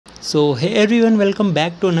So hey everyone, welcome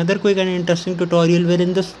back to another quick and interesting tutorial, where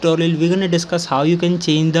in this tutorial we're going to discuss how you can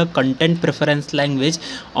change the content preference language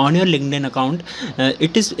on your LinkedIn account.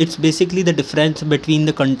 It's basically the difference between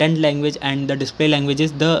the content language and the display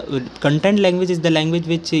languages. The content language is the language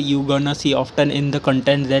which you gonna see often in the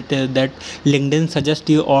content that LinkedIn suggests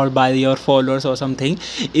you or by your followers or something.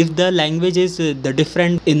 If the language is the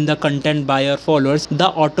different in the content by your followers, the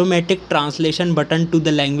automatic translation button to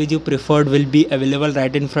the language you preferred will be available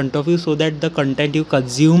right in front of you, so that the content you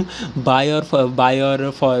consume by your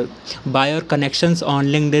connections on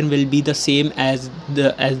LinkedIn will be the same as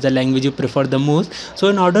the language you prefer the most. So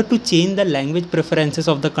in order to change the language preferences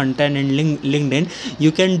of the content in LinkedIn,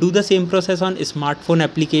 you can do the same process on smartphone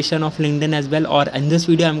application of LinkedIn as well, or in this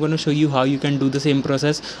video I'm going to show you how you can do the same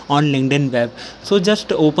process on LinkedIn web. So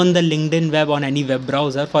just open the LinkedIn web on any web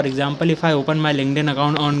browser. For example, if I open my LinkedIn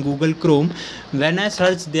account on Google Chrome, when I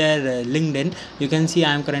search their LinkedIn, you can see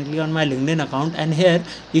I am currently on my LinkedIn account, and here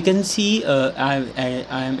you can see I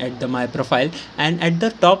am at my profile, and at the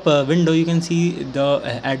top window you can see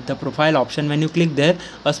at the profile option. When you click there,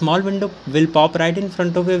 a small window will pop right in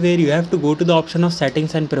front of you, where you have to go to the option of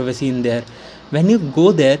settings and privacy in there. When you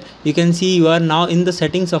go there, you can see you are now in the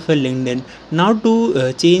settings of your LinkedIn. Now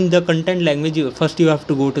to change the content language, first you have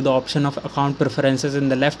to go to the option of account preferences in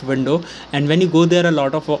the left window, and when you go there, a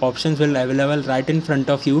lot of options will available right in front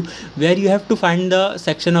of you, where you have to find the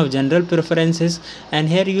section of general preferences, and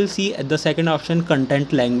here you will see the second option,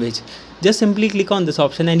 content language. Just simply click on this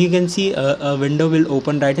option and you can see a window will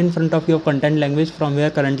open right in front of your content language, from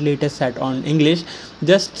where currently it is set on English.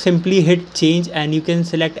 Just simply hit change and you can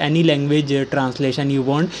select any language translation you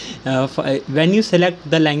want. When you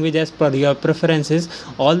select the language as per your preferences,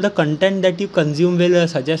 all the content that you consume will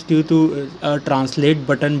suggest you to translate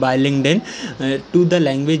button by LinkedIn to the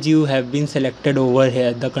language you have been selected over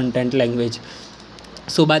here, the content language.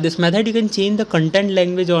 So by this method you can change the content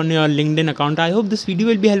language on your LinkedIn account. I hope this video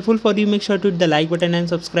will be helpful for you. Make sure to hit the like button and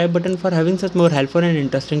subscribe button for having such more helpful and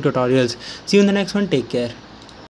interesting tutorials. See you in the next one. Take care.